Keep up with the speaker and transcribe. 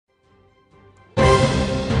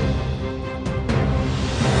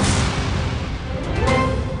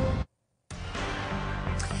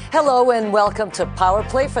Hello and welcome to Power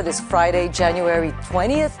Play for this Friday, January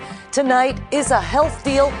 20th. Tonight, is a health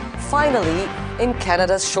deal finally in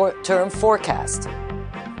Canada's short-term forecast?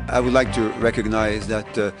 I would like to recognize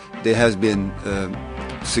that there has been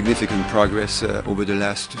significant progress over the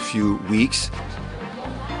last few weeks.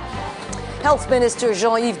 Health Minister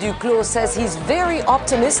Jean-Yves Duclos says he's very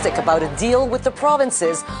optimistic about a deal with the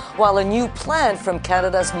provinces, while a new plan from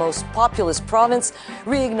Canada's most populous province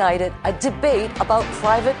reignited a debate about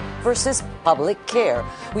private versus public care.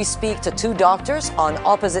 We speak to two doctors on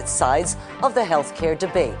opposite sides of the healthcare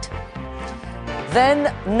debate.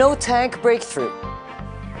 Then, no tank breakthrough.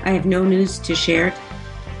 I have no news to share.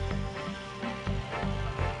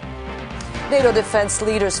 NATO defense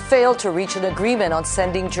leaders failed to reach an agreement on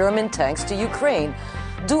sending German tanks to Ukraine.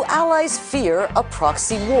 Do allies fear a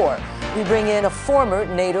proxy war? We bring in a former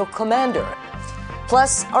NATO commander.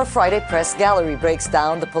 Plus, our Friday press gallery breaks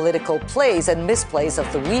down the political plays and misplays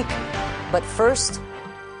of the week. But first,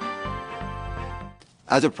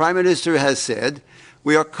 as the Prime Minister has said,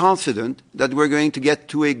 we are confident that we're going to get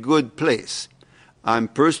to a good place. I'm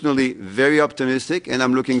personally very optimistic, and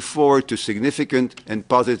I'm looking forward to significant and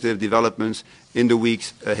positive developments in the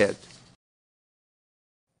weeks ahead.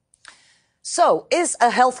 So, is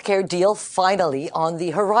a healthcare deal finally on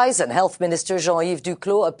the horizon? Health Minister Jean-Yves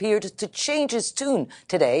Duclos appeared to change his tune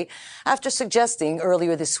today after suggesting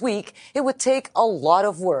earlier this week it would take a lot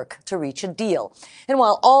of work to reach a deal. And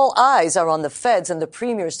while all eyes are on the feds and the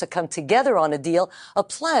premiers to come together on a deal, a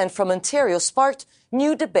plan from Ontario sparked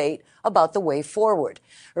new debate about the way forward.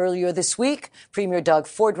 Earlier this week, Premier Doug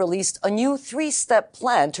Ford released a new three-step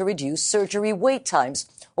plan to reduce surgery wait times.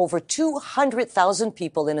 Over 200,000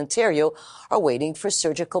 people in Ontario are waiting for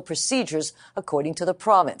surgical procedures, according to the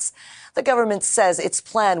province. The government says its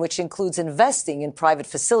plan, which includes investing in private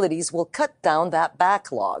facilities, will cut down that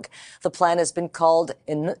backlog. The plan has been called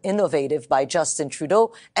innovative by Justin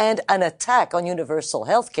Trudeau and an attack on universal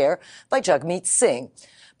health care by Jagmeet Singh.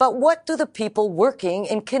 But what do the people working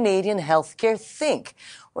in Canadian healthcare think?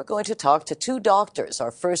 We're going to talk to two doctors. Our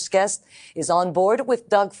first guest is on board with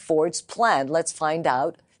Doug Ford's plan. Let's find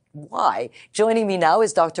out why. Joining me now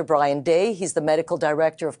is Dr. Brian Day. He's the medical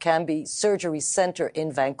director of Cambie Surgery Centre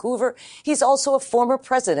in Vancouver. He's also a former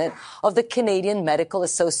president of the Canadian Medical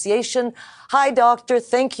Association. Hi, doctor.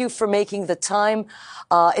 Thank you for making the time.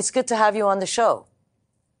 It's good to have you on the show.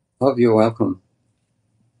 Oh, you're welcome.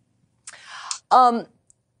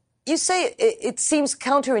 You say it seems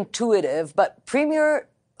counterintuitive, but Premier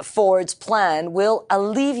Ford's plan will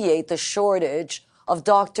alleviate the shortage of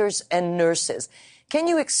doctors and nurses. Can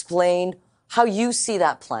you explain how you see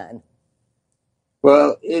that plan?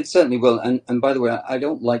 Well, it certainly will. And by the way, I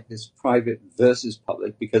don't like this private versus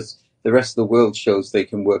public because the rest of the world shows they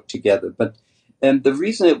can work together. But the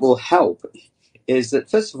reason it will help is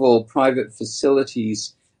that, first of all, private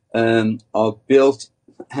facilities are built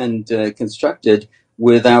and constructed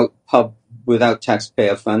without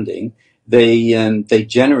taxpayer funding. They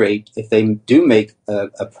generate, if they do make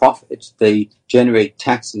a profit, they generate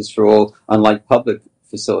taxes for all, unlike public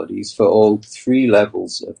facilities, for all three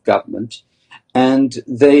levels of government, and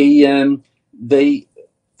they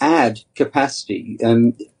add capacity.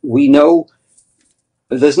 We know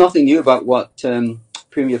there's nothing new about what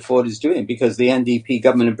Premier Ford is doing because the NDP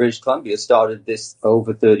government in British Columbia started this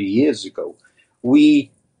over 30 years ago. We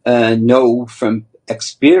know from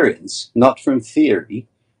experience, not from theory,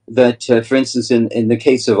 that, for instance, in the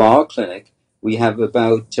case of our clinic, we have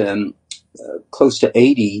about close to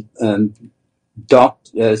 80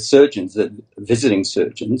 surgeons, visiting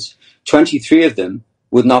surgeons. 23 of them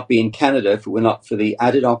would not be in Canada if it were not for the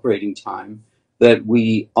added operating time that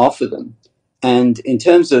we offer them. And in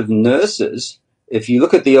terms of nurses, if you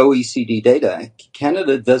look at the OECD data,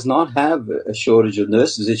 Canada does not have a shortage of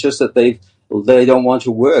nurses. It's just that they don't want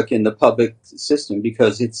to work in the public system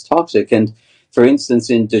because it's toxic. And for instance,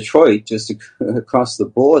 in Detroit, just across the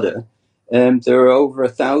border, there are over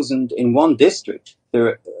 1,000 in one district.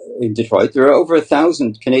 In Detroit, there are over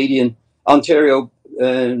 1,000 Canadian Ontario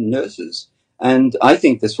nurses, and I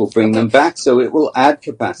think this will bring them back. So it will add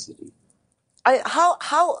capacity.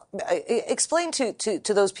 Explain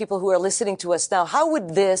to those people who are listening to us now, how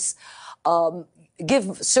would this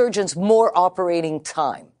give surgeons more operating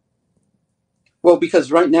time? Well, because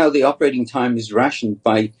right now the operating time is rationed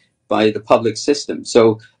by the public system.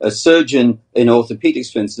 So a surgeon in orthopedics,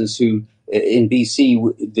 for instance, who in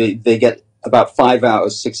BC, they get about 5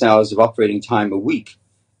 hours, 6 hours of operating time a week.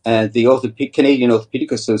 The Canadian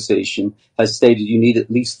Orthopedic Association has stated you need at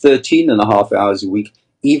least 13 and a half hours a week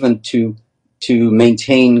even to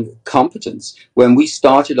maintain competence. When we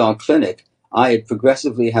started our clinic, I had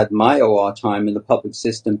progressively had my OR time in the public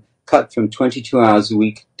system cut from 22 hours a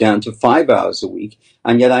week down to 5 hours a week,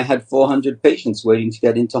 and yet I had 400 patients waiting to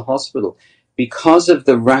get into hospital. Because of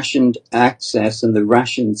the rationed access and the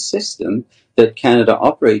rationed system that Canada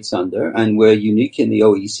operates under, and we're unique in the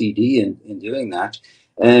OECD in doing that,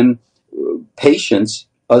 patients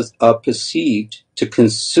are perceived to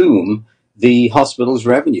consume the hospital's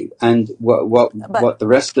revenue. And what the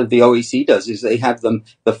rest of the OECD does is they have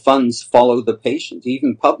the funds follow the patient,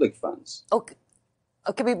 even public funds. Okay.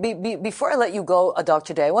 Before I let you go,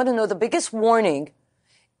 Dr. Day, I want to know the biggest warning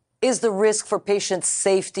is the risk for patient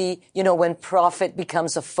safety, when profit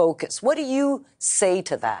becomes a focus. What do you say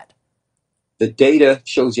to that? The data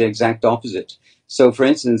shows the exact opposite. So, for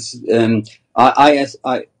instance,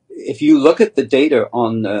 if you look at the data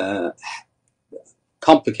on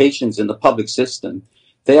complications in the public system,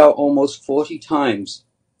 they are almost 40 times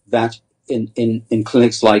that in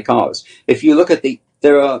clinics like ours. If you look at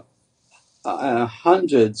there are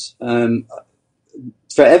hundreds,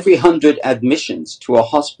 for every 100 admissions to a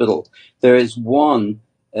hospital, there is one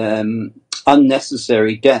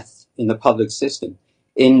unnecessary death in the public system.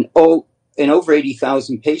 In over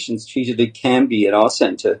 80,000 patients treated at Cambie at our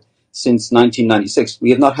center since 1996, we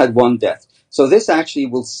have not had one death. So this actually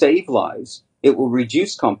will save lives, it will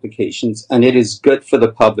reduce complications, and it is good for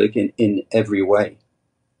the public in every way.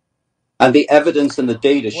 And the evidence and the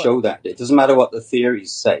data show that. It doesn't matter what the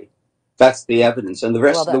theories say. That's the evidence. And the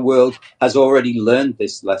rest of the world has already learned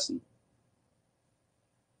this lesson.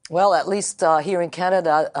 Well, at least here in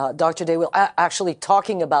Canada, Dr. Day, we're actually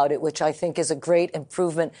talking about it, which I think is a great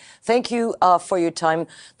improvement. Thank you for your time,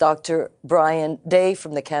 Dr. Brian Day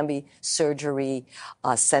from the Cambie Surgery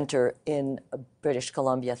Center in British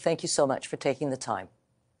Columbia. Thank you so much for taking the time.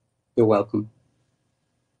 You're welcome.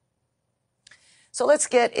 So let's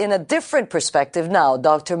get in a different perspective now.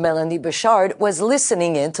 Dr. Melanie Bouchard was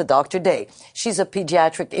listening in to Dr. Day. She's a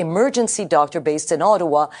pediatric emergency doctor based in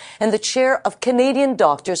Ottawa and the chair of Canadian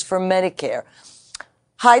Doctors for Medicare.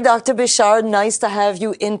 Hi, Dr. Bouchard. Nice to have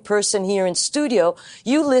you in person here in studio.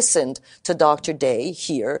 You listened to Dr. Day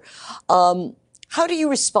here. How do you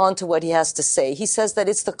respond to what he has to say? He says that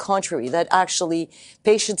it's the contrary, that actually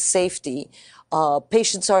patient safety,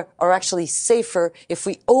 patients are actually safer if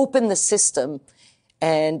we open the system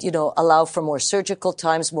and, allow for more surgical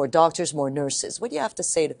times, more doctors, more nurses. What do you have to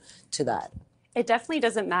say to that? It definitely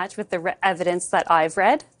doesn't match with the evidence that I've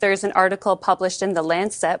read. There's an article published in The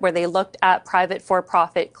Lancet where they looked at private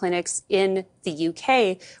for-profit clinics in the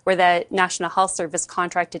UK where the National Health Service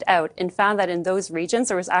contracted out and found that in those regions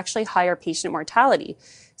there was actually higher patient mortality.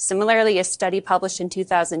 Similarly, a study published in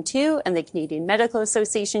 2002 in the Canadian Medical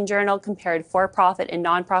Association Journal compared for-profit and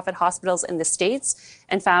non-profit hospitals in the States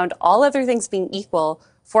and found, all other things being equal,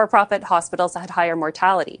 for-profit hospitals had higher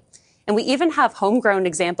mortality. And we even have homegrown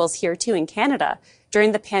examples here too in Canada.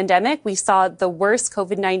 During the pandemic, we saw the worst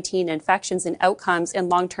COVID-19 infections and outcomes in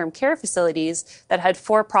long-term care facilities that had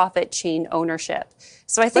for-profit chain ownership.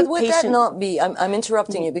 So I think would that not be, I'm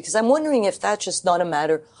interrupting you because I'm wondering if that's just not a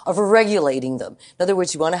matter of regulating them. In other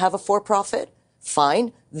words, you want to have a for-profit?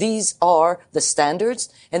 Fine. These are the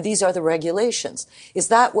standards and these are the regulations. Is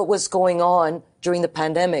that what was going on during the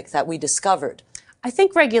pandemic that we discovered? I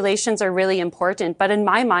think regulations are really important, but in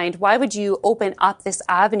my mind, why would you open up this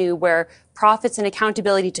avenue where profits and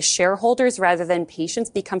accountability to shareholders rather than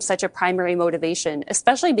patients become such a primary motivation,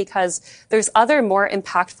 especially because there's other more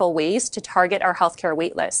impactful ways to target our healthcare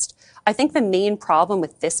waitlist. I think the main problem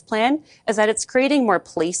with this plan is that it's creating more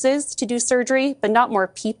places to do surgery, but not more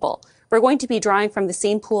people. We're going to be drawing from the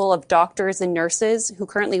same pool of doctors and nurses who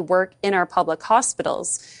currently work in our public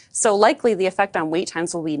hospitals. So likely the effect on wait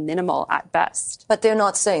times will be minimal at best. But they're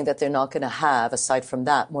not saying that they're not going to have, aside from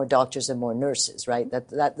that, more doctors and more nurses, right?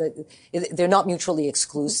 That they're not mutually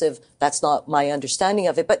exclusive. That's not my understanding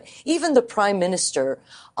of it. But even the Prime Minister,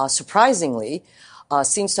 surprisingly,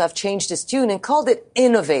 seems to have changed his tune and called it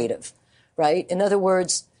innovative, right? In other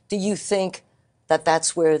words, do you think that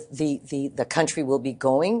that's where the country will be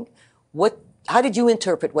going? How did you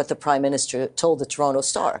interpret what the Prime Minister told the Toronto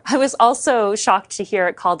Star? I was also shocked to hear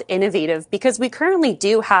it called innovative because we currently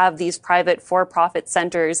do have these private for-profit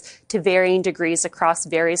centers to varying degrees across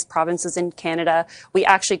various provinces in Canada. We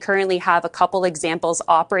actually currently have a couple examples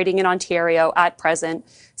operating in Ontario at present.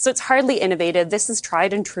 So it's hardly innovative. This is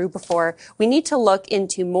tried and true before. We need to look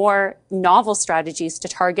into more novel strategies to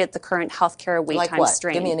target the current healthcare wait time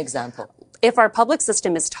strain. Give me an example. If our public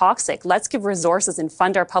system is toxic, let's give resources and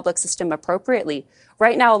fund our public system appropriately.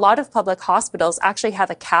 Right now, a lot of public hospitals actually have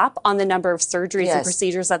a cap on the number of surgeries and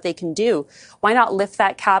procedures that they can do. Why not lift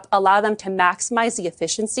that cap, allow them to maximize the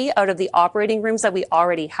efficiency out of the operating rooms that we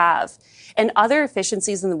already have? And other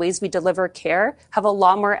efficiencies in the ways we deliver care have a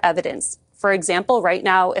lot more evidence. For example, right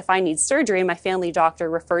now, if I need surgery, my family doctor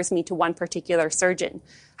refers me to one particular surgeon.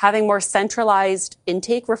 Having more centralized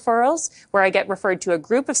intake referrals, where I get referred to a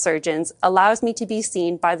group of surgeons, allows me to be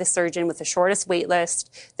seen by the surgeon with the shortest wait list.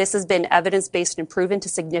 This has been evidence-based and proven to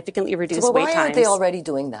significantly reduce wait times. Why aren't they already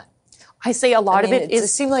doing that? I say a lot of it is... It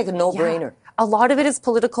seemed like a no-brainer. A lot of it is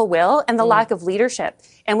political will and the lack of leadership.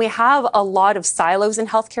 And we have a lot of silos in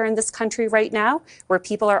healthcare in this country right now, where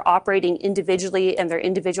people are operating individually in their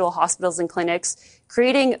individual hospitals and clinics.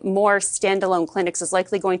 Creating more standalone clinics is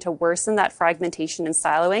likely going to worsen that fragmentation and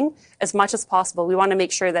siloing as much as possible. We want to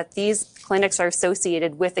make sure that these clinics are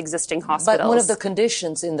associated with existing hospitals. But one of the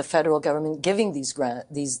conditions in the federal government giving these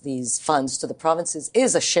funds to the provinces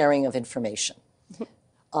is a sharing of information.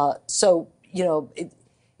 So, you know,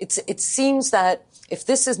 it seems that if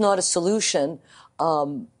this is not a solution,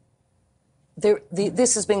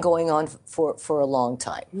 this has been going on for a long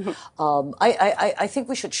time. I think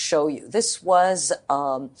we should show you. This was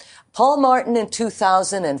Paul Martin in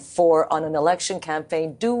 2004 on an election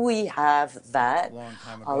campaign. Do we have that?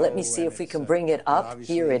 Let me see if we can bring it up.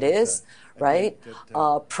 Here it is, right?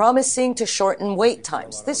 Promising to shorten wait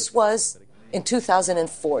times. This was in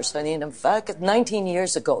 2004, so in fact, 19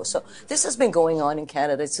 years ago. So this has been going on in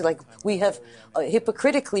Canada. It's like we have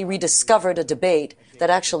hypocritically rediscovered a debate that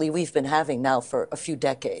actually we've been having now for a few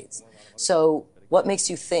decades. So what makes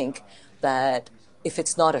you think that if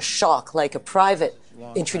it's not a shock, like a private,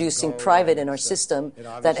 introducing private in our system,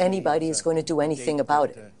 that anybody is going to do anything about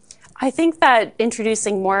it? I think that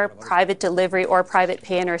introducing more private delivery or private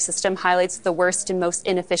pay in our system highlights the worst and most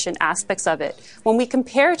inefficient aspects of it. When we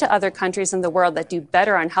compare to other countries in the world that do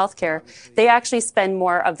better on healthcare, they actually spend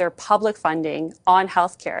more of their public funding on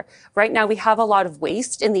healthcare. Right now, we have a lot of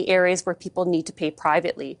waste in the areas where people need to pay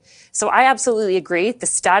privately. So I absolutely agree. The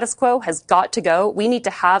status quo has got to go. We need to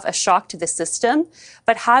have a shock to the system.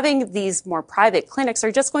 But having these more private clinics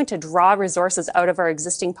are just going to draw resources out of our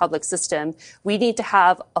existing public system. We need to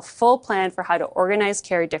have a full plan for how to organize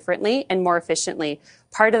care differently and more efficiently.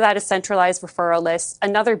 Part of that is centralized referral lists.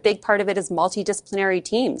 Another big part of it is multidisciplinary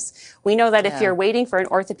teams. We know that if you're waiting for an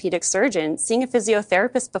orthopedic surgeon, seeing a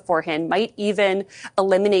physiotherapist beforehand might even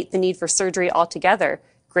eliminate the need for surgery altogether.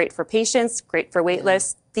 Great for patients, great for wait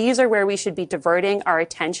lists. These are where we should be diverting our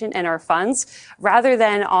attention and our funds rather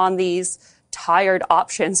than on these tired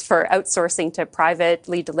options for outsourcing to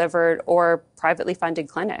privately delivered or privately funded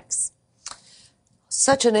clinics.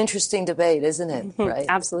 Such an interesting debate, isn't it? Right?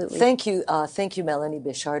 Absolutely. Thank you, Melanie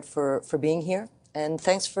Bichard, for being here, and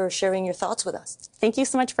thanks for sharing your thoughts with us. Thank you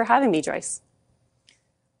so much for having me, Joyce.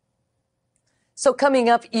 So coming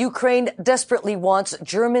up, Ukraine desperately wants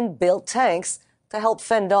German-built tanks to help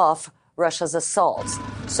fend off Russia's assaults.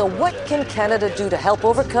 So what can Canada do to help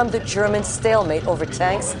overcome the German stalemate over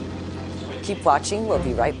tanks? Keep watching. We'll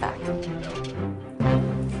be right back.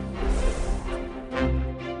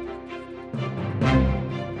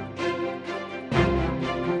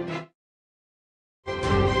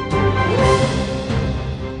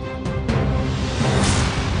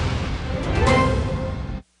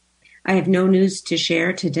 I have no news to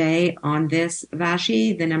share today on this,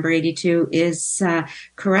 Vashi. The number 82 is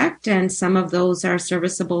correct, and some of those are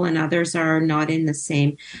serviceable and others are not in the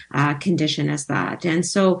same condition as that. And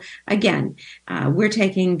so, again, we're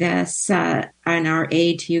taking this and our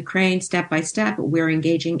aid to Ukraine step by step. We're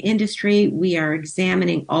engaging industry. We are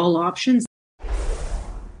examining all options.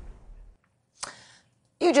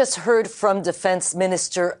 You just heard from Defense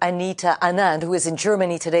Minister Anita Anand, who is in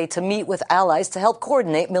Germany today to meet with allies to help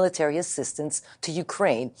coordinate military assistance to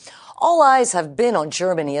Ukraine. All eyes have been on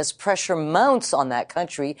Germany as pressure mounts on that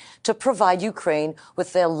country to provide Ukraine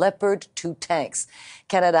with their Leopard 2 tanks.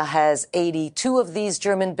 Canada has 82 of these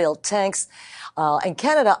German-built tanks. And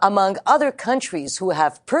Canada, among other countries who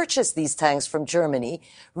have purchased these tanks from Germany,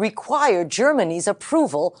 required Germany's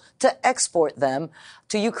approval to export them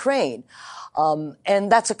to Ukraine.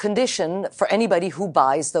 And that's a condition for anybody who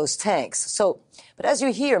buys those tanks. But as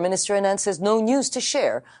you hear, Minister Anand says no news to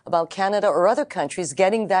share about Canada or other countries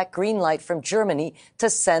getting that green light from Germany to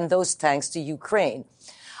send those tanks to Ukraine.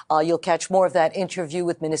 You'll catch more of that interview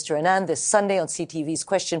with Minister Anand this Sunday on CTV's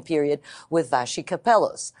Question Period with Vashi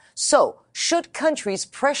Kapelos. So, should countries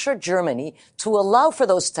pressure Germany to allow for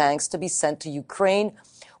those tanks to be sent to Ukraine?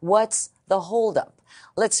 What's the holdup?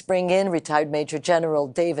 Let's bring in retired Major General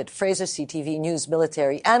David Fraser, CTV News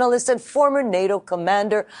military analyst and former NATO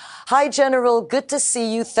commander. Hi, General. Good to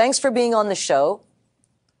see you. Thanks for being on the show.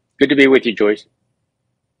 Good to be with you, Joyce.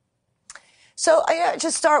 So I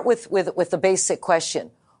just start with the basic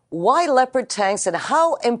question. Why Leopard tanks and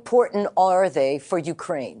how important are they for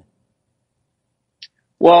Ukraine?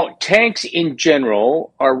 Well, tanks in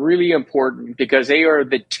general are really important because they are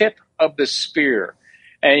the tip of the spear.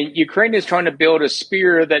 And Ukraine is trying to build a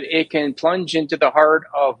spear that it can plunge into the heart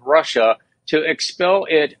of Russia to expel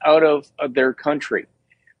it out of their country.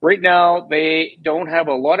 Right now, they don't have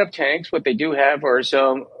a lot of tanks. What they do have are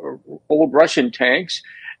some old Russian tanks.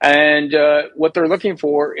 And what they're looking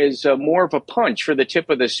for is more of a punch for the tip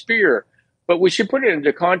of the spear. But we should put it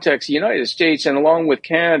into context. The United States, and along with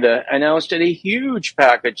Canada, announced a huge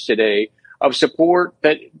package today of support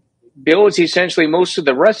that builds essentially most of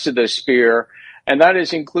the rest of the spear. And that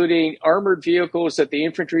is including armored vehicles that the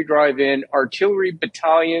infantry drive in, artillery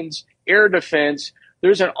battalions, air defense.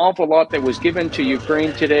 There's an awful lot that was given to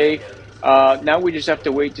Ukraine today. Now we just have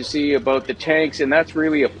to wait to see about the tanks. And that's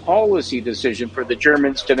really a policy decision for the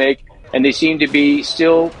Germans to make. And they seem to be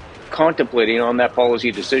still contemplating on that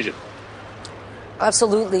policy decision.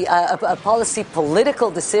 Absolutely. A policy political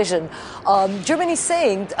decision. Germany's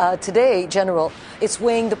saying today, General, it's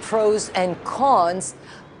weighing the pros and cons.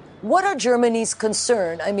 What are Germany's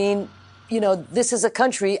concern? I mean, you know, this is a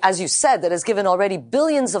country, as you said, that has given already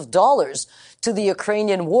billions of dollars to the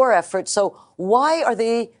Ukrainian war effort. So why are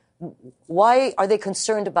they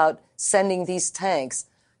concerned about sending these tanks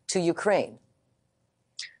to Ukraine?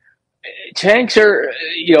 Tanks are,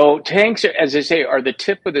 as I say, are the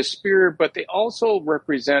tip of the spear, but they also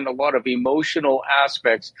represent a lot of emotional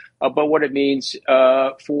aspects about what it means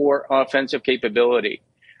for offensive capability.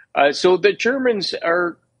 So the Germans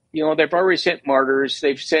are, they've already sent Martyrs,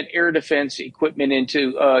 they've sent air defense equipment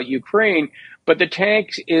into Ukraine, but the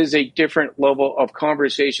tanks is a different level of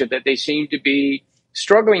conversation that they seem to be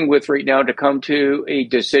struggling with right now to come to a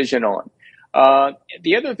decision on.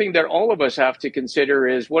 The other thing that all of us have to consider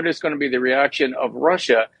is what is going to be the reaction of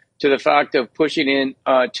Russia to the fact of pushing in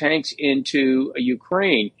tanks into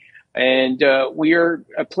Ukraine. And we are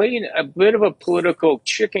playing a bit of a political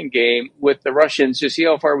chicken game with the Russians to see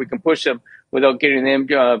how far we can push them without getting them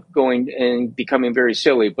going and becoming very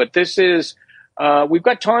silly. But this is, we've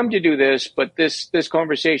got time to do this, but this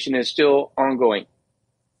conversation is still ongoing.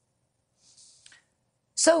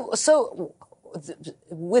 So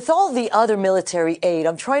with all the other military aid,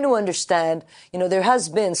 I'm trying to understand, there has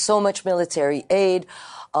been so much military aid,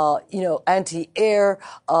 anti-air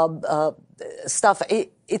stuff.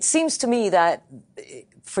 It seems to me that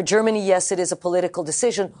for Germany, yes, it is a political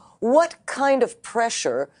decision. What kind of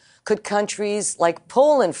pressure could countries like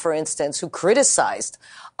Poland, for instance, who criticized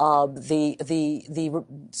the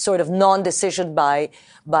sort of non-decision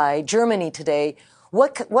by Germany today,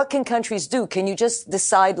 what can countries do? Can you just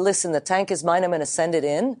decide, listen, the tank is mine, I'm going to send it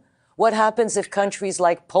in? What happens if countries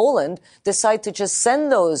like Poland decide to just send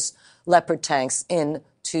those Leopard tanks in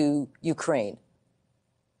to Ukraine?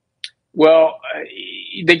 Well,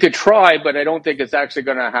 they could try, but I don't think it's actually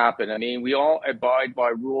going to happen. I mean, we all abide by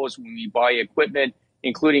rules when we buy equipment,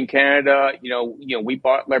 including Canada. We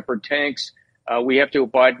bought Leopard tanks. We have to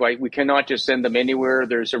abide by, we cannot just send them anywhere.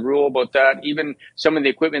 There's a rule about that. Even some of the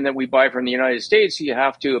equipment that we buy from the United States, you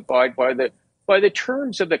have to abide by the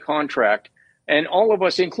terms of the contract. And all of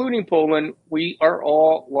us, including Poland, we are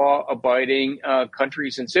all law-abiding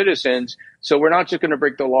countries and citizens. So we're not just going to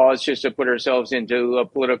break the laws just to put ourselves into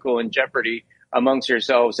political in jeopardy amongst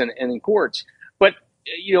ourselves and in courts. But,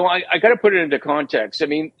 I got to put it into context. I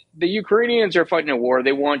mean, the Ukrainians are fighting a war.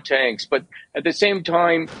 They want tanks. But at the same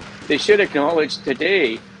time, they should acknowledge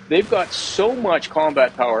today they've got so much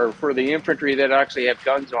combat power for the infantry that actually have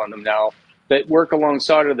guns on them now that work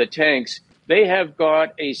alongside of the tanks. They have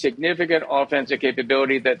got a significant offensive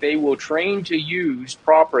capability that they will train to use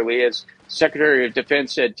properly, as Secretary of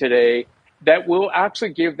Defense said today, that will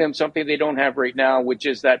actually give them something they don't have right now, which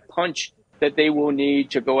is that punch that they will need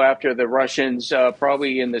to go after the Russians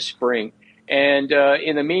probably in the spring. And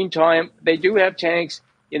in the meantime, they do have tanks.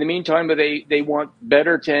 In the meantime, they want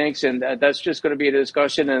better tanks, and that's just going to be a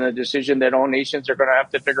discussion and a decision that all nations are going to have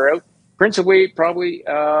to figure out, principally probably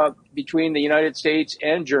between the United States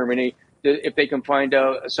and Germany, if they can find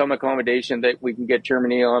some accommodation that we can get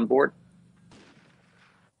Germany on board.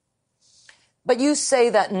 But you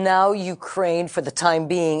say that now Ukraine, for the time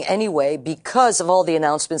being anyway, because of all the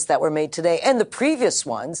announcements that were made today and the previous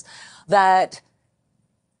ones, that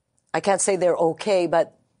I can't say they're okay,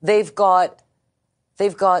 but they've got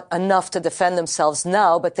enough to defend themselves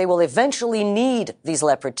now, but they will eventually need these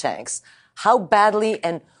Leopard tanks. How badly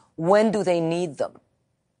and when do they need them?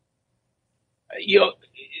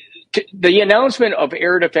 The announcement of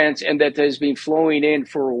air defense, and that has been flowing in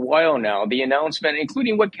for a while now, the announcement,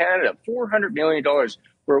 including what Canada, $400 million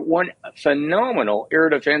for one phenomenal air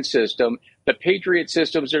defense system, the Patriot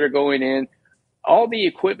systems that are going in, all the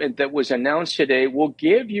equipment that was announced today will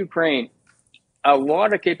give Ukraine a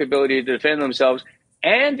lot of capability to defend themselves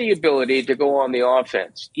and the ability to go on the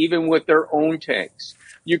offense, even with their own tanks.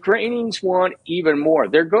 Ukrainians want even more.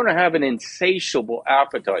 They're going to have an insatiable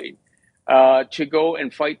appetite to go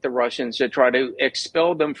and fight the Russians, to try to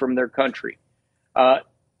expel them from their country.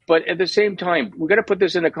 But at the same time, we've got to put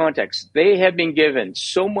this into context. They have been given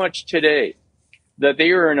so much today that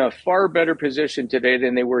they are in a far better position today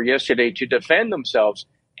than they were yesterday to defend themselves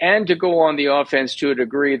and to go on the offense to a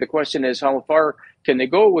degree. The question is, how far can they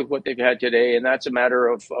go with what they've had today? And that's a matter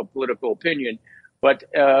of political opinion. But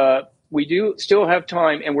we do still have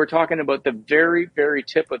time, and we're talking about the very, very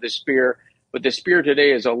tip of the spear. But the spear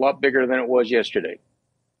today is a lot bigger than it was yesterday.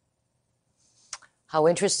 How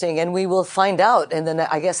interesting. And we will find out, and then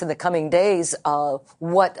I guess in the coming days,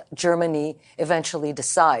 what Germany eventually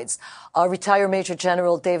decides. Retired Major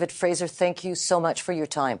General David Fraser, thank you so much for your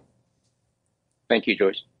time. Thank you,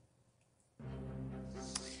 Joyce.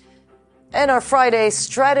 And our Friday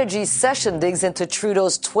strategy session digs into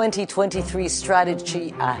Trudeau's 2023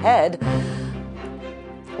 strategy ahead.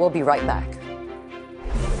 We'll be right back.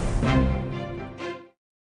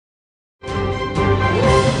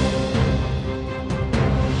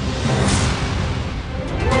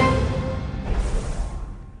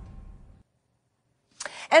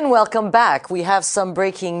 And welcome back. We have some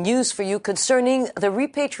breaking news for you concerning the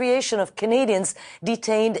repatriation of Canadians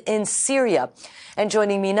detained in Syria. And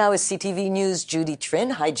joining me now is CTV News' Judy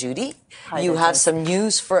Trinh. Hi, Judy. Hi, you have some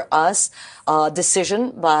news for us.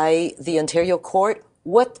 Decision by the Ontario court.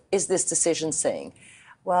 What is this decision saying?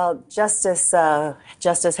 Well, Justice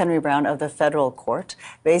Henry Brown of the federal court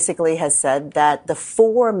basically has said that the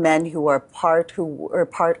four men who were part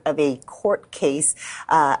of a court case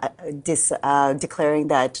declaring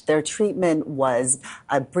that their treatment was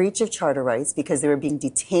a breach of charter rights because they were being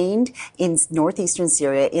detained in northeastern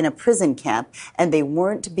Syria in a prison camp and they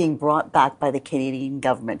weren't being brought back by the Canadian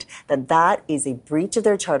government, that is a breach of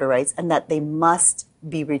their charter rights and that they must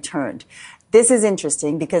be returned. This is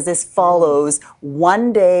interesting because this follows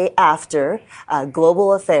one day after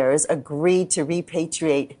Global Affairs agreed to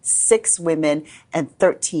repatriate 6 women and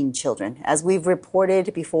 13 children. As we've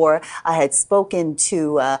reported before, I had spoken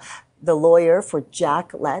to the lawyer for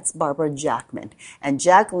Jack Letts, Barbara Jackman. And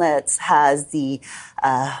Jack Letts has he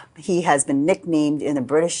has been nicknamed in the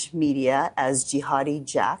British media as Jihadi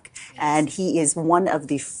Jack. And he is one of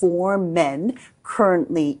the 4 men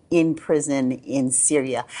currently in prison in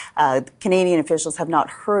Syria. Canadian officials have not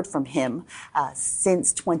heard from him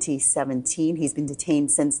since 2017. He's been detained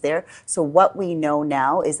since there. So what we know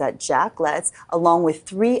now is that Jack Letts, along with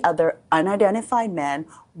 3 other unidentified men,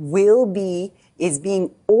 is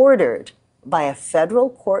being ordered by a federal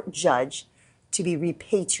court judge to be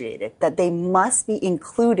repatriated, that they must be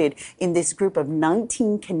included in this group of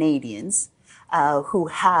 19 Canadians who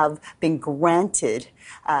have been granted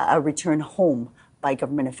a return home by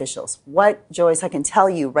government officials. What, Joyce, I can tell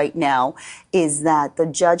you right now is that the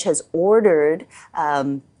judge has ordered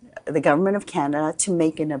the government of Canada to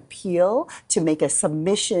make an appeal, to make a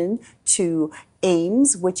submission to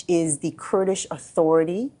AIMS, which is the Kurdish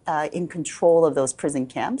authority in control of those prison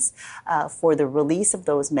camps, for the release of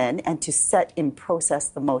those men and to set in process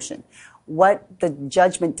the motion. What the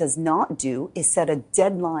judgment does not do is set a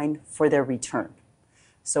deadline for their return.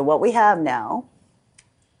 So what we have now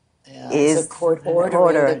is a court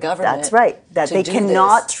ordering the government. That's right. That they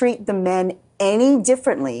cannot treat the men any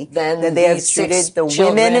differently than they have treated the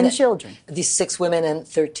women and children. These 6 women and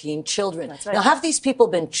 13 children. That's right. Now, have these people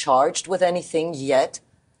been charged with anything yet?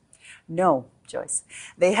 No, Joyce.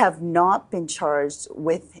 They have not been charged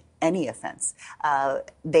with any offense.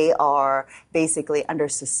 They are basically under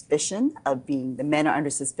suspicion of being, the men are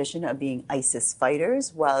under suspicion of being ISIS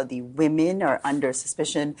fighters, while the women are under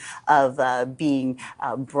suspicion of being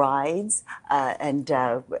brides and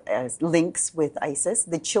links with ISIS.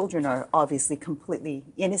 The children are obviously completely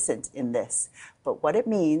innocent in this. But what it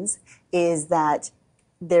means is that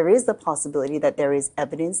there is the possibility that there is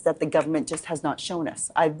evidence that the government just has not shown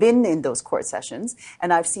us. I've been in those court sessions,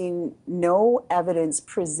 and I've seen no evidence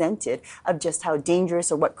presented of just how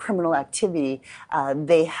dangerous or what criminal activity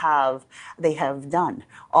they have done.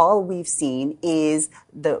 All we've seen is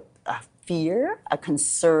the fear, a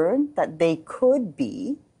concern that they could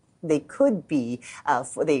be they could be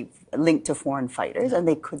linked to foreign fighters, and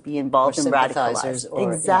they could be involved in radicalizers.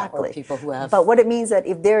 Exactly. Or people who have. But what it means that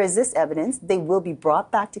if there is this evidence, they will be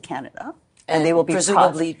brought back to Canada. And they will be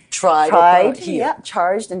presumably tried here. Yeah,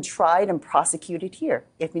 charged and tried and prosecuted here,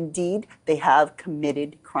 if indeed they have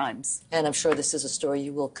committed crimes. And I'm sure this is a story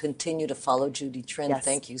you will continue to follow, Judy Trinh. Yes.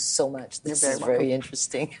 Thank you so much. This is welcome. very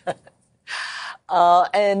interesting.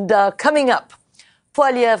 Coming up,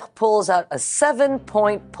 Poilievre pulls out a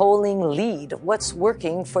 7-point polling lead. What's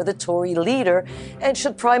working for the Tory leader? And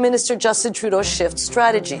should Prime Minister Justin Trudeau shift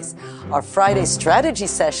strategies? Our Friday strategy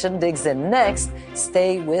session digs in next.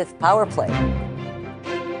 Stay with Power Play.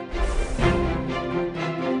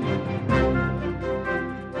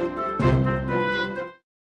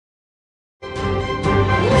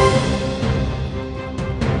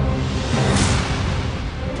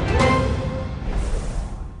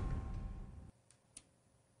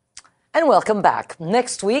 And welcome back.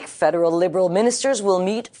 Next week, federal Liberal ministers will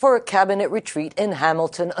meet for a cabinet retreat in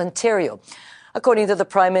Hamilton, Ontario. According to the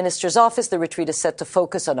Prime Minister's office, the retreat is set to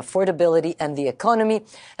focus on affordability and the economy,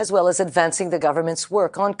 as well as advancing the government's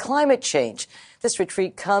work on climate change. This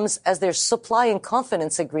retreat comes as their supply and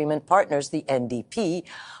confidence agreement partners, the NDP,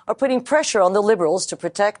 are putting pressure on the Liberals to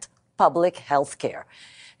protect public health care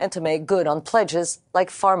and to make good on pledges like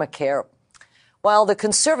pharmacare, while the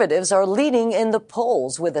Conservatives are leading in the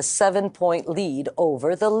polls with a 7-point lead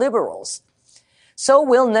over the Liberals. So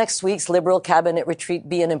will next week's Liberal cabinet retreat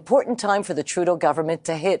be an important time for the Trudeau government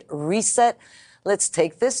to hit reset? Let's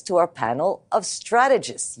take this to our panel of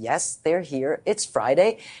strategists. Yes, they're here. It's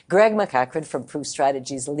Friday. Greg McEachran from Proof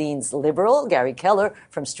Strategies leans Liberal. Gary Keller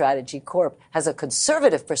from Strategy Corp has a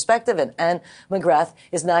conservative perspective. And Anne McGrath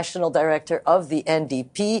is National Director of the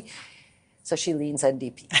NDP. So she leans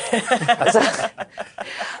NDP.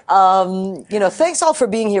 Thanks all for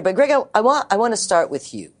being here. But Greg, I want to start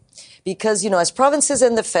with you because, as provinces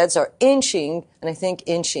and the feds are inching, and I think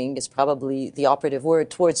inching is probably the operative word,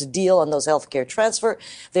 towards a deal on those healthcare transfer.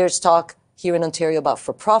 There's talk here in Ontario about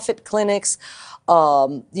for-profit clinics,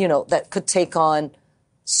 that could take on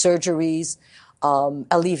surgeries,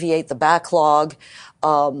 alleviate the backlog.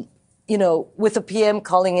 With the PM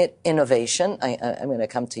calling it innovation, I'm going to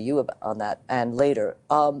come to you on that and later.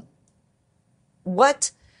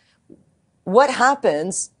 What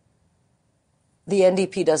happens? The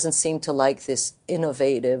NDP doesn't seem to like this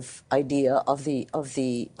innovative idea of the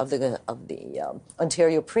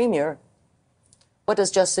Ontario Premier. What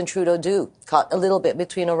does Justin Trudeau do? Caught a little bit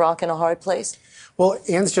between a rock and a hard place? Well,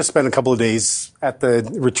 Anne's just spent a couple of days at the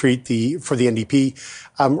retreat for the NDP.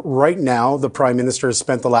 Right now, the Prime Minister has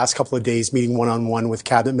spent the last couple of days meeting one-on-one with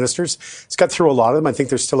cabinet ministers. He's got through a lot of them. I think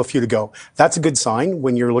there's still a few to go. That's a good sign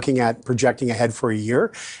when you're looking at projecting ahead for a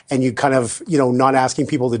year and you kind of, not asking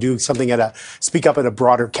people to do something speak up at a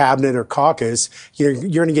broader cabinet or caucus. You're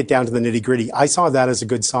going to get down to the nitty-gritty. I saw that as a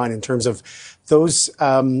good sign in terms of those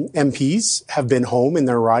MPs have been home in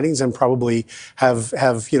their ridings and probably have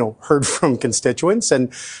heard from constituents.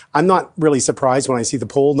 And I'm not really surprised when I see the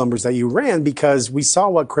poll numbers that you ran because we saw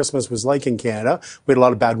what Christmas was like in Canada. We had a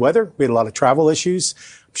lot of bad weather. We had a lot of travel issues.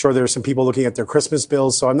 I'm sure there are some people looking at their Christmas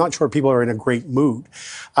bills, so I'm not sure people are in a great mood.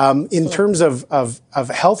 In terms of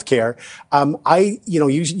healthcare,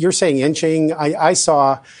 you're saying inching. I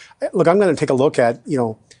saw. Look, I'm going to take a look at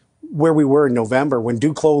where we were in November when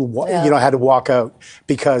Duclos, had to walk out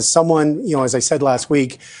because someone, as I said last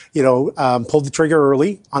week, pulled the trigger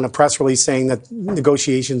early on a press release saying that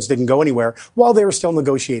negotiations didn't go anywhere while they were still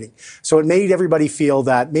negotiating. So it made everybody feel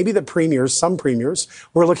that maybe some premiers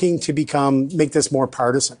were looking to make this more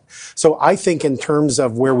partisan. So I think in terms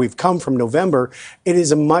of where we've come from November, it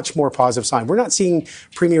is a much more positive sign. We're not seeing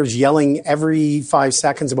premiers yelling every 5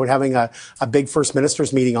 seconds about having a big First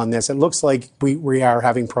Ministers meeting on this. It looks like we are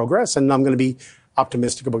having progress. And I'm going to be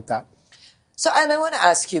optimistic about that. So, and I want to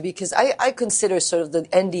ask you, because I consider sort of the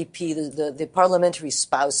NDP the parliamentary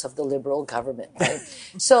spouse of the Liberal government, right?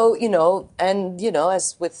 So,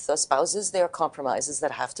 as with spouses, there are compromises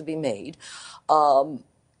that have to be made.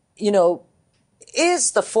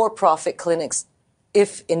 Is the for-profit clinics,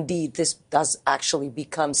 if indeed this does actually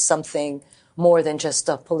become something more than just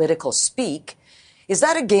a political speak, is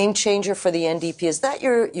that a game changer for the NDP? Is that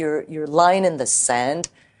your line in the sand?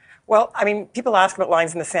 Well, people ask about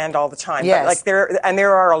lines in the sand all the time. Yes. But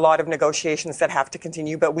there are a lot of negotiations that have to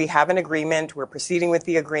continue, but we have an agreement. We're proceeding with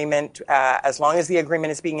the agreement. As long as the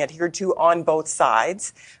agreement is being adhered to on both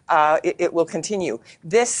sides, it will continue.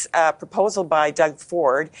 This proposal by Doug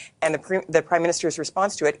Ford and the Prime Minister's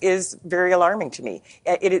response to it is very alarming to me.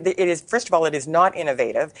 It is, first of all, it is not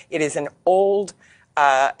innovative. It is an old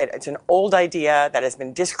It's an old idea that has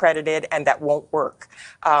been discredited and that won't work.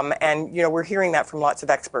 And, we're hearing that from lots of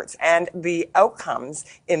experts. And the outcomes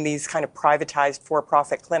in these kind of privatized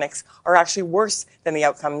for-profit clinics are actually worse than the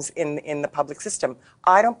outcomes in the public system.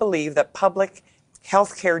 I don't believe that public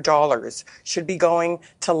healthcare dollars should be going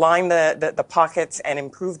to line the pockets and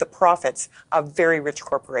improve the profits of very rich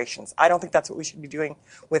corporations. I don't think that's what we should be doing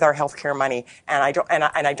with our healthcare money, and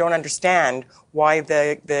I don't understand why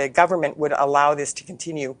the government would allow this to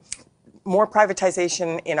continue. More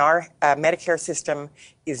privatization in our Medicare system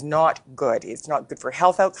is not good. It's not good for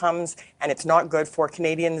health outcomes, and it's not good for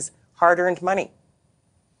Canadians' hard-earned money.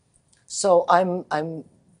 So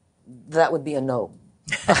that would be a no.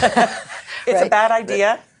 It's right? a bad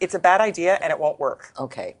idea. It's a bad idea, and it won't work.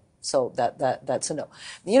 Okay, so that's a no.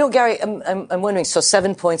 Gary, I'm wondering. So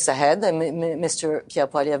 7 points ahead, and Mr. Pierre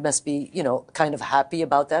Poilievre must be, kind of happy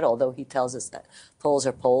about that. Although he tells us that polls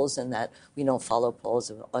are polls, and that we don't follow polls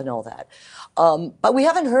and all that. But we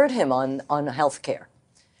haven't heard him on healthcare.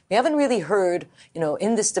 We haven't really heard,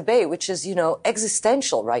 in this debate, which is,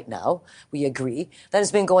 existential right now, we agree, that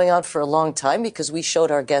has been going on for a long time, because we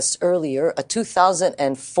showed our guests earlier a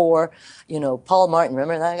 2004, Paul Martin,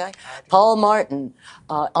 remember that guy? Paul Martin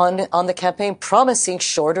on the campaign promising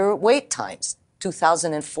shorter wait times.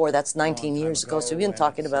 2004, that's 19 years ago, so we've been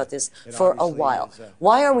talking about this for a while.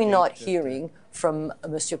 Why are we not hearing from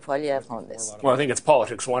Mr. Poilievre on this? Well, I think it's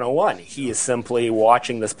politics 101. He is simply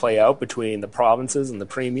watching this play out between the provinces and the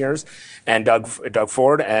premiers and Doug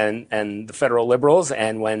Ford and the federal Liberals.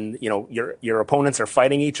 And when your opponents are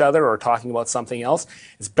fighting each other or talking about something else,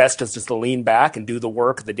 it's best just to lean back and do the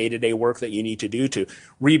work, the day-to-day work that you need to do to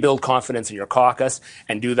rebuild confidence in your caucus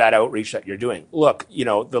and do that outreach that you're doing. Look,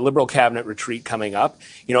 the Liberal cabinet retreat coming up,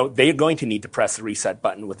 they're going to need to press the reset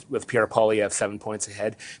button with Pierre Poilievre 7 points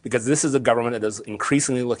ahead, because this is a government that is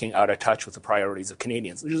increasingly looking out of touch with the priorities of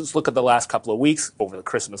Canadians. Just look at the last couple of weeks over the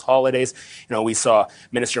Christmas holidays. We saw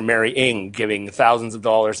Minister Mary Ng giving thousands of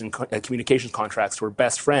dollars in communications contracts to her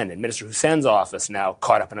best friend, and Minister Hussein's office now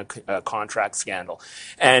caught up in a contract scandal.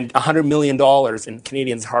 And $100 million in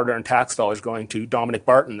Canadians' hard-earned tax dollars going to Dominic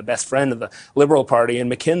Barton, the best friend of the Liberal Party,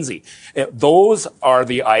 and McKinsey. Those are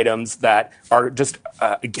the items that are just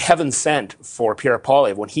heaven sent for Pierre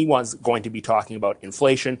Poilievre when he was going to be talking about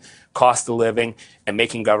inflation, cost of living, and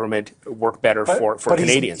making government work better for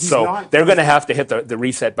Canadians. They're going to have to hit the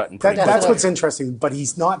reset button. That's what's interesting, but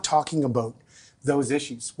he's not talking about those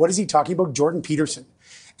issues. What is he talking about? Jordan Peterson.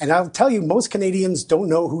 And I'll tell you, most Canadians don't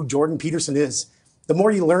know who Jordan Peterson is. The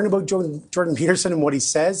more you learn about Jordan Peterson and what he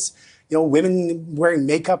says, women wearing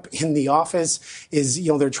makeup in the office is,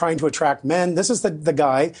 they're trying to attract men. This is the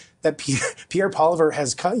guy that Pierre Poilievre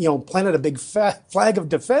has, planted a big flag of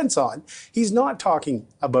defense on. He's not talking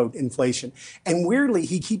about inflation. And weirdly,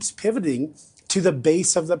 he keeps pivoting to the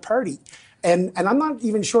base of the party. And I'm not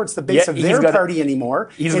even sure it's the base of their party anymore.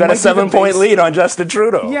 He's got a 7-point lead on Justin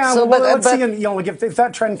Trudeau. Yeah, let's see. And, if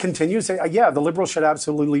that trend continues, the Liberals should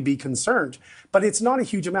absolutely be concerned. But it's not a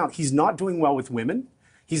huge amount. He's not doing well with women.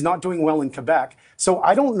 He's not doing well in Quebec. So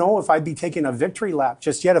I don't know if I'd be taking a victory lap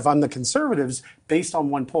just yet if I'm the Conservatives based on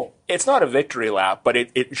one poll. It's not a victory lap, but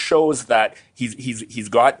it shows that he's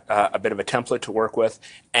got a bit of a template to work with,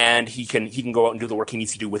 and he can go out and do the work he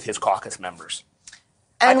needs to do with his caucus members.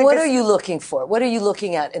 And what are you looking for? What are you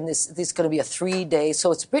looking at in this? This is going to be a 3-day,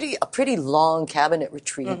 so it's a pretty long cabinet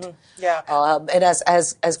retreat. Mm-hmm. Yeah. And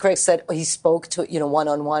as Craig said, he spoke to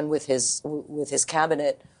one-on-one with his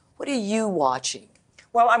cabinet. What are you watching?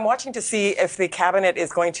 Well, I'm watching to see if the cabinet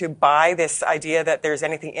is going to buy this idea that there's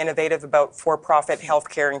anything innovative about for-profit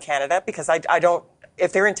healthcare in Canada, because I don't.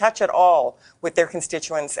 If they're in touch at all with their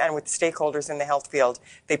constituents and with stakeholders in the health field,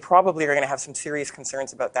 they probably are going to have some serious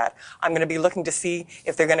concerns about that. I'm going to be looking to see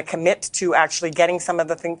if they're going to commit to actually getting some of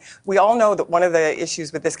the things. We all know that one of the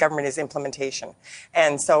issues with this government is implementation.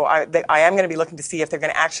 And so I am going to be looking to see if they're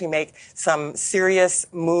going to actually make some serious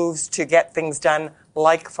moves to get things done,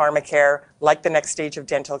 like pharmacare, like the next stage of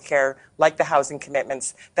dental care, like the housing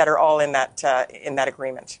commitments that are all in that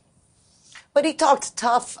agreement. But he talked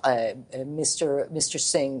tough, Mr.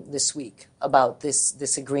 Singh, this week about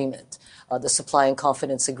this agreement, the supply and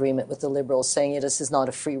confidence agreement with the Liberals, saying this is not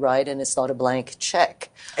a free ride and it's not a blank check.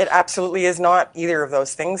 It absolutely is not either of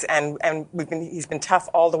those things. And he's been tough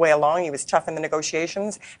all the way along. He was tough in the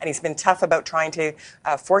negotiations, and he's been tough about trying to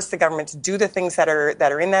force the government to do the things that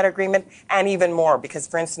are in that agreement, and even more. Because,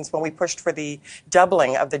 for instance, when we pushed for the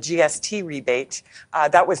doubling of the GST rebate,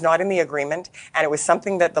 that was not in the agreement, and it was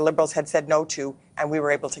something that the Liberals had said no to, and we were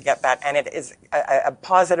able to get that. And it is a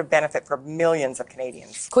positive benefit for millions of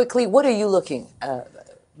Canadians. Quickly, what are you looking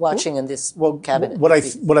watching in this Well, cabinet? what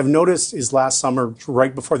I've noticed is last summer,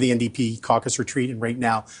 right before the NDP caucus retreat, and right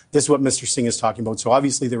now, this is what Mr. Singh is talking about. So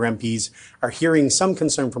obviously their MPs are hearing some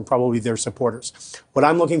concern from probably their supporters. What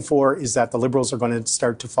I'm looking for is that the Liberals are going to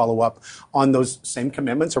start to follow up on those same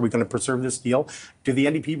commitments. Are we going to preserve this deal? Do the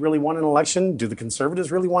NDP really want an election? Do the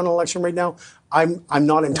Conservatives really want an election right now? I'm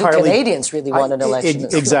not entirely. Do Canadians really want an election?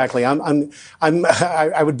 Exactly.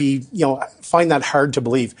 I would be, find that hard to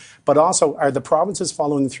believe. But also, are the provinces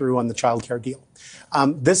following through on the childcare deal?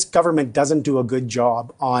 This government doesn't do a good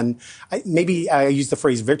job on, maybe I use the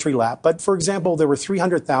phrase victory lap, but for example, there were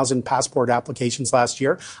 300,000 passport applications last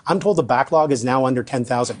year. I'm told the backlog is now under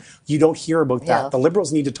 10,000. You don't hear about that. Yeah. The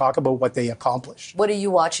Liberals need to talk about what they accomplished. What are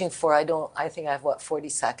you watching for? I think I have, 40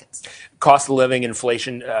 seconds. Cost of living,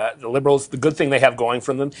 inflation. The Liberals, the good thing they have going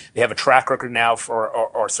for them, they have a track record now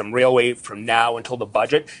or some railway from now until the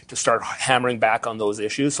budget to start hammering back on those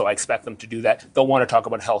issues. So I expect them to do that. They'll want to talk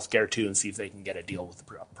about healthcare too and see if they can get a deal with the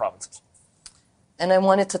provinces. And I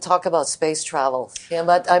wanted to talk about space travel. Yeah,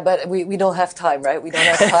 but we don't have time, right? We don't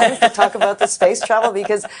have time to talk about the space travel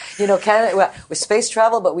because, Canada, with space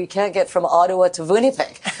travel, but we can't get from Ottawa to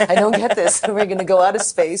Winnipeg. I don't get this. We're going to go out of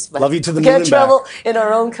space, but love you to the we moon can't and travel back. in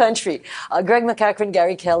our own country. Greg McEachran,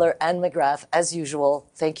 Gary Keller, Anne McGrath, as usual,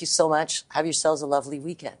 thank you so much. Have yourselves a lovely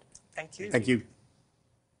weekend. Thank you. Thank you.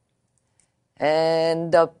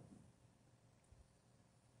 And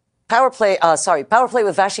Power Play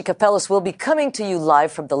with Vassy Kapelos will be coming to you live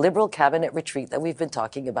from the Liberal cabinet retreat that we've been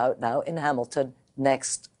talking about now in Hamilton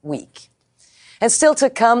next week. And still to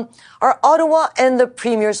come, are Ottawa and the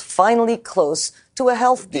premiers finally close to a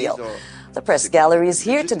health deal? The press gallery is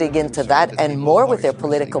here to dig into that and more with their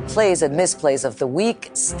political plays and misplays of the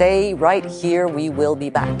week. Stay right here. We will be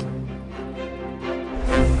back.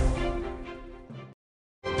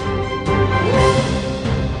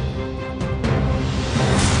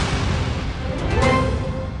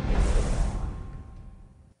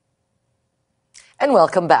 And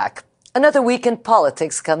welcome back. Another week in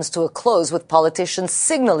politics comes to a close with politicians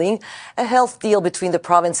signaling a health deal between the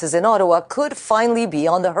provinces and Ottawa could finally be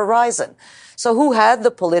on the horizon. So who had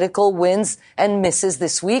the political wins and misses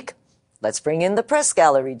this week? Let's bring in the press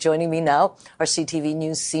gallery. Joining me now, our CTV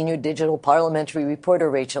News senior digital parliamentary reporter,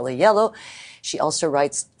 Rachel Aiello. She also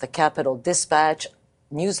writes the Capital Dispatch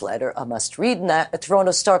newsletter, a must-read. A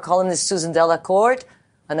Toronto Star columnist, Susan Delacourt,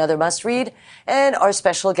 another must-read, and our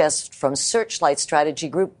special guest from Searchlight Strategy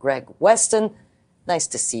Group, Greg Weston. Nice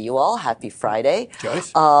to see you all. Happy Friday.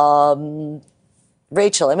 Joyce?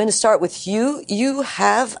 Rachel, I'm going to start with you. You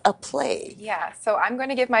have a play. Yeah, so I'm going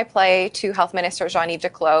to give my play to Health Minister Jean-Yves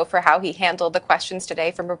Duclos for how he handled the questions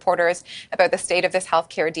today from reporters about the state of this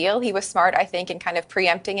healthcare deal. He was smart, I think, in kind of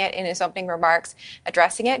preempting it in his opening remarks,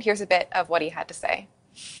 addressing it. Here's a bit of what he had to say.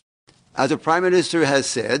 As the Prime Minister has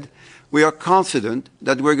said, we are confident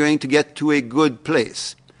that we're going to get to a good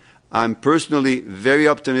place. I'm personally very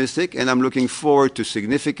optimistic, and I'm looking forward to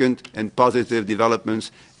significant and positive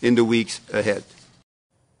developments in the weeks ahead.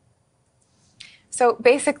 So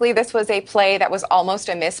basically, this was a play that was almost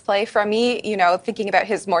a misplay from me, thinking about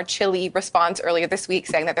his more chilly response earlier this week,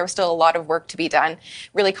 saying that there was still a lot of work to be done,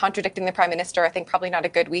 really contradicting the Prime Minister. I think probably not a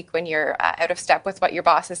good week when you're out of step with what your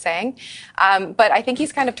boss is saying. But I think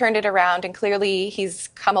he's kind of turned it around, and clearly he's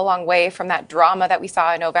come a long way from that drama that we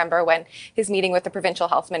saw in November when his meeting with the provincial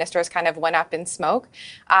health ministers kind of went up in smoke.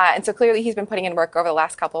 And so clearly he's been putting in work over the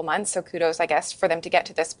last couple of months. So kudos, I guess, for them to get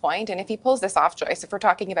to this point. And if he pulls this off, Joyce, if we're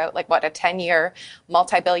talking about a 10-year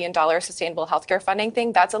multi-billion-dollar sustainable healthcare funding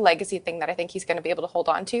thing, that's a legacy thing that I think he's going to be able to hold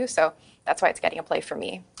on to. So that's why it's getting a play for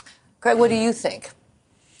me. Greg, what do you think?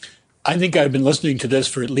 I think I've been listening to this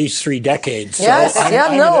for at least 3 decades. Yes, so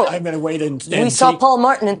I'm going to wait and we saw Paul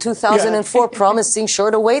Martin in 2004 promising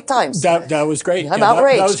shorter wait times. That was great. I'm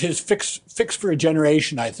outraged. That was his fix for a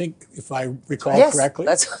generation, I think, if I recall correctly.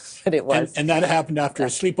 That's what it was. And that happened after a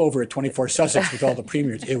sleepover at 24 Sussex with all the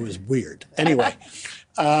premiers. It was weird. Anyway,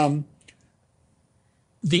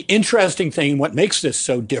 the interesting thing, what makes this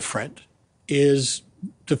so different, is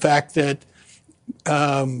the fact that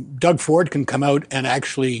Doug Ford can come out and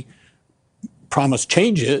actually promise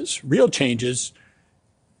changes, real changes,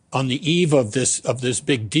 on the eve of this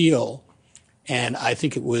big deal. And I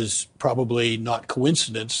think it was probably not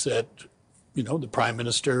coincidence that, the Prime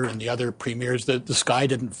Minister and the other premiers, that the sky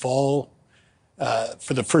didn't fall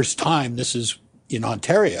for the first time. This is in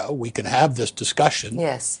Ontario. We can have this discussion.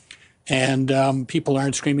 Yes. And people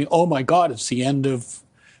aren't screaming, "Oh my God, it's the end of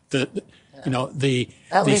the."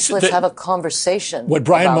 At least let's have a conversation. What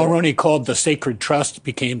Brian Mulroney called the sacred trust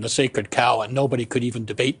became the sacred cow, and nobody could even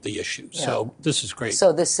debate the issue. Yeah. So this is great.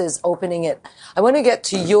 So this is opening it. I want to get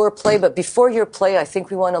to your play, but before your play, I think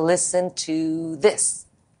we want to listen to this.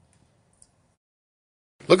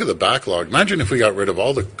 Look at the backlog. Imagine if we got rid of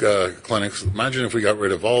all the clinics. Imagine if we got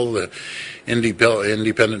rid of all the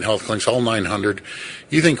independent health clinics, all 900.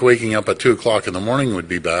 You think waking up at 2 o'clock in the morning would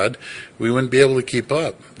be bad? We wouldn't be able to keep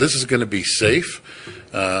up. This is going to be safe.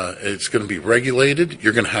 It's going to be regulated.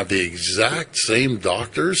 You're going to have the exact same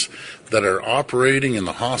doctors that are operating in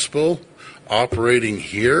the hospital, operating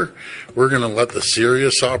here. We're going to let the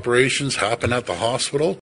serious operations happen at the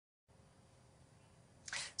hospital.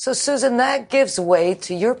 So, Susan, that gives way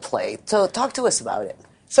to your play. So talk to us about it.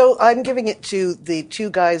 So I'm giving it to the two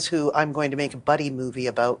guys who I'm going to make a buddy movie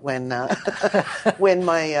about when when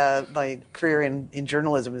my career in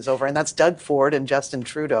journalism is over, and that's Doug Ford and Justin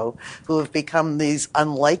Trudeau, who have become these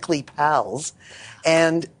unlikely pals.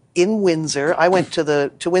 And in Windsor, I went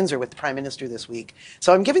to Windsor with the Prime Minister this week.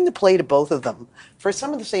 So I'm giving the play to both of them for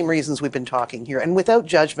some of the same reasons we've been talking here, and without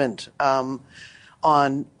judgment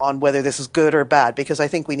on whether this is good or bad, because I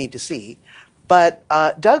think we need to see. But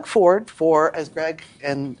Doug Ford, as Greg,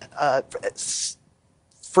 and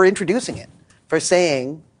for introducing it, for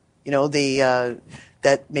saying,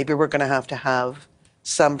 that maybe we're going to have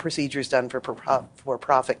some procedures done for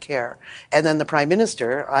profit care. And then the Prime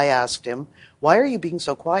Minister, I asked him, why are you being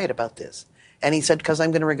so quiet about this? And he said, because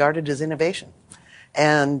I'm going to regard it as innovation.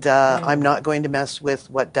 And I'm not going to mess with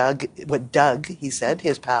what Doug, he said,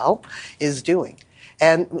 his pal, is doing.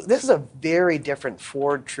 And this is a very different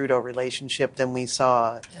Ford-Trudeau relationship than we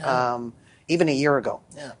saw even a year ago,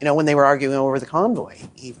 when they were arguing over the convoy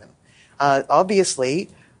even. Obviously,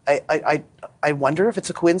 I wonder if it's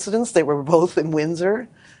a coincidence they were both in Windsor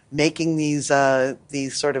making these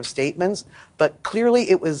sort of statements. But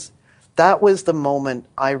clearly that was the moment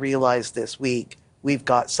I realized this week we've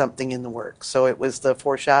got something in the works. So it was the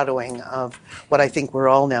foreshadowing of what I think we're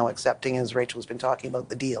all now accepting, as Rachel's been talking about,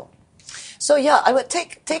 the deal. So, I would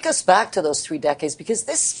take us back to those 3 decades, because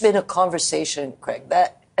this has been a conversation, Craig,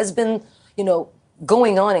 that has been,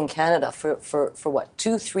 going on in Canada for what,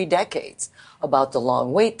 2-3 decades, about the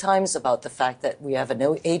long wait times, about the fact that we have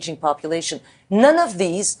an aging population. None of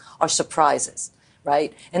these are surprises,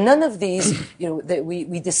 right? And none of these, that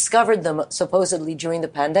we discovered them supposedly during the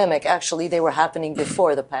pandemic. Actually, they were happening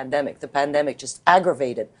before the pandemic. The pandemic just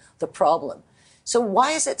aggravated the problem. So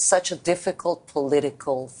why is it such a difficult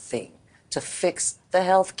political thing to fix the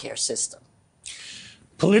healthcare system?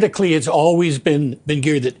 Politically, it's always been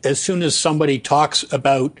geared that as soon as somebody talks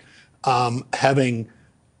about having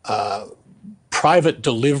private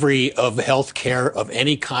delivery of healthcare of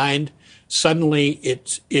any kind, suddenly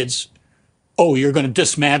it's you're going to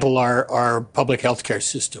dismantle our public healthcare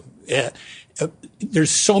system.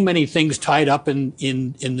 There's so many things tied up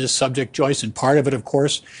in this subject, Joyce, and part of it, of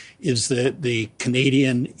course, is the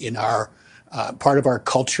Canadian in our part of our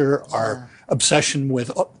culture, our obsession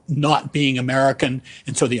with not being American.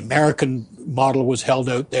 And so the American model was held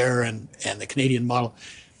out there and the Canadian model.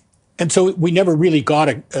 And so we never really got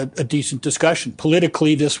a decent discussion.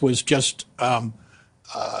 Politically, this was just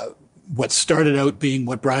what started out being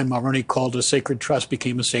what Brian Mulroney called a sacred trust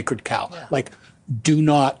became a sacred cow. Yeah. Like, do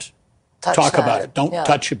not talk about it. Don't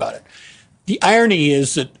touch about it. The irony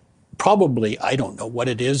is that probably, I don't know what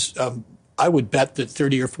it is, I would bet that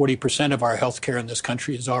 30 or 40% of our healthcare in this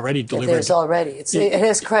country is already delivered. There's already. It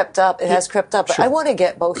has crept up. It has crept up. But Sure. I want to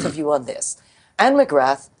get both of you on this. Anne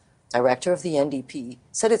McGrath, director of the NDP,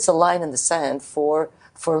 said it's a line in the sand for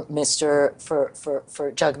Jagmeet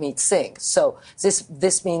Singh. So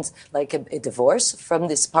this means like a divorce from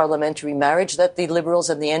this parliamentary marriage that the Liberals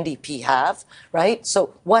and the NDP have, right?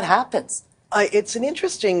 So what happens? It's an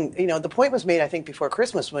interesting, the point was made, I think, before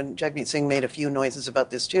Christmas when Jagmeet Singh made a few noises about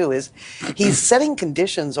this too, is he's setting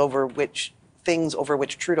conditions over which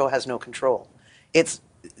Trudeau has no control.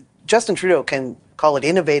 Justin Trudeau can call it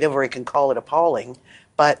innovative or he can call it appalling,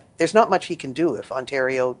 but there's not much he can do if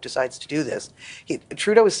Ontario decides to do this.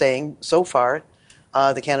 Trudeau is saying, so far,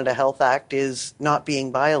 the Canada Health Act is not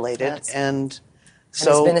being violated. And his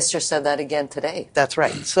minister said that again today. That's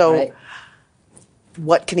right. So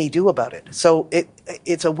what can he do about it? So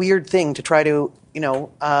it's a weird thing to try to,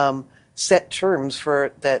 set terms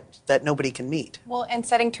for that nobody can meet. Well, and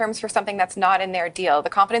setting terms for something that's not in their deal.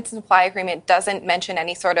 The confidence and supply agreement doesn't mention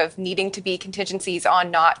any sort of needing to be contingencies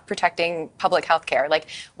on not protecting public health care. Like,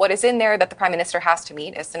 what is in there that the Prime Minister has to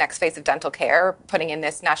meet is the next phase of dental care, putting in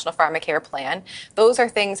this National Pharmacare plan. Those are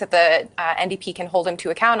things that the NDP can hold him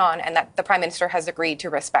to account on and that the Prime Minister has agreed to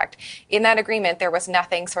respect. In that agreement, there was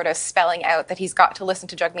nothing sort of spelling out that he's got to listen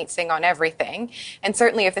to Jagmeet Singh on everything. And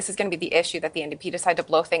certainly if this is going to be the issue that the NDP decide to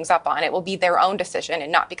blow things up on, it will be their own decision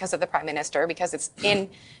and not because of the Prime Minister, because it's in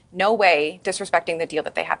no way disrespecting the deal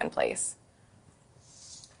that they have in place.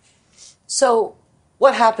 So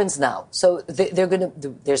what happens now? So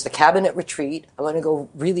there's the cabinet retreat. I'm going to go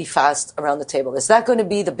really fast around the table. Is that going to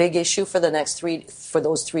be the big issue for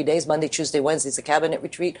those 3 days, Monday, Tuesday, Wednesday, is the cabinet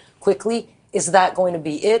retreat? Quickly, is that going to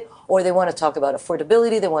be it? Or they want to talk about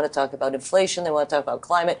affordability, they want to talk about inflation, they want to talk about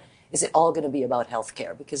climate. Is it all going to be about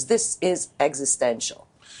healthcare? Because this is existential.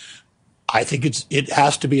 I think it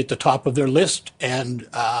has to be at the top of their list, and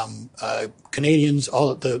Canadians,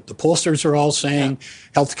 all the pollsters are all saying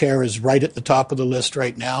healthcare is right at the top of the list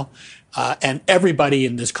right now, and everybody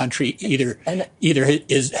in this country either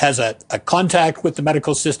has a contact with the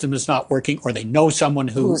medical system that's not working, or they know someone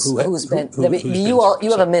you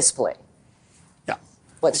have a misplay. Yeah,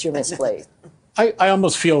 what's your misplay? I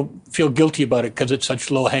almost feel guilty about it because it's such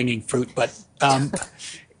low hanging fruit, but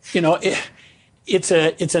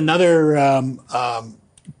It's another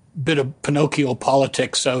bit of Pinocchio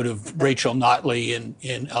politics out of Rachel Notley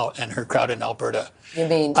and her crowd in Alberta. You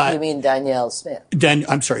mean Danielle Smith?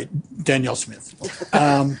 I'm sorry, Danielle Smith.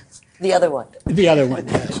 The other one. The other one,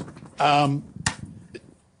 yes.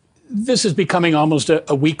 This is becoming almost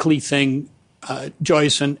a weekly thing,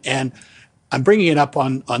 Joyce, and I'm bringing it up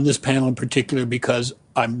on this panel in particular because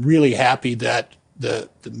I'm really happy that the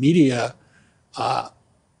media,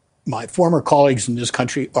 my former colleagues in this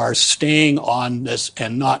country, are staying on this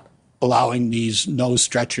and not allowing these nose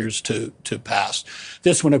stretchers to pass.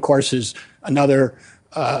 This one, of course, is another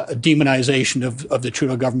demonization of the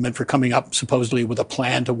Trudeau government for coming up supposedly with a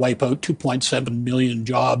plan to wipe out 2.7 million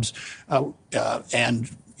jobs and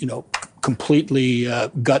completely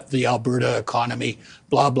gut the Alberta economy,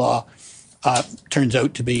 blah, blah. Turns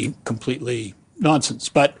out to be completely nonsense.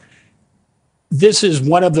 But this is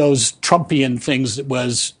one of those Trumpian things that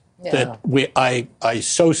was that I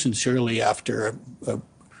so sincerely, after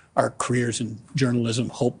our careers in journalism,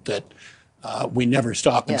 hope that we never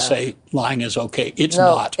stop and say lying is okay. It's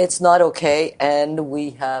not. It's not okay, and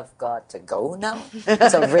we have got to go now.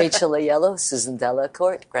 So Rachel Aiello, Susan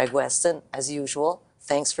Delacourt, Greg Weston, as usual,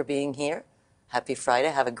 thanks for being here. Happy Friday.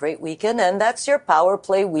 Have a great weekend. And that's your Power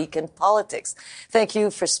Play Week in Politics. Thank you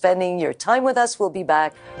for spending your time with us. We'll be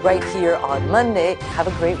back right here on Monday. Have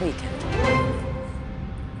a great weekend.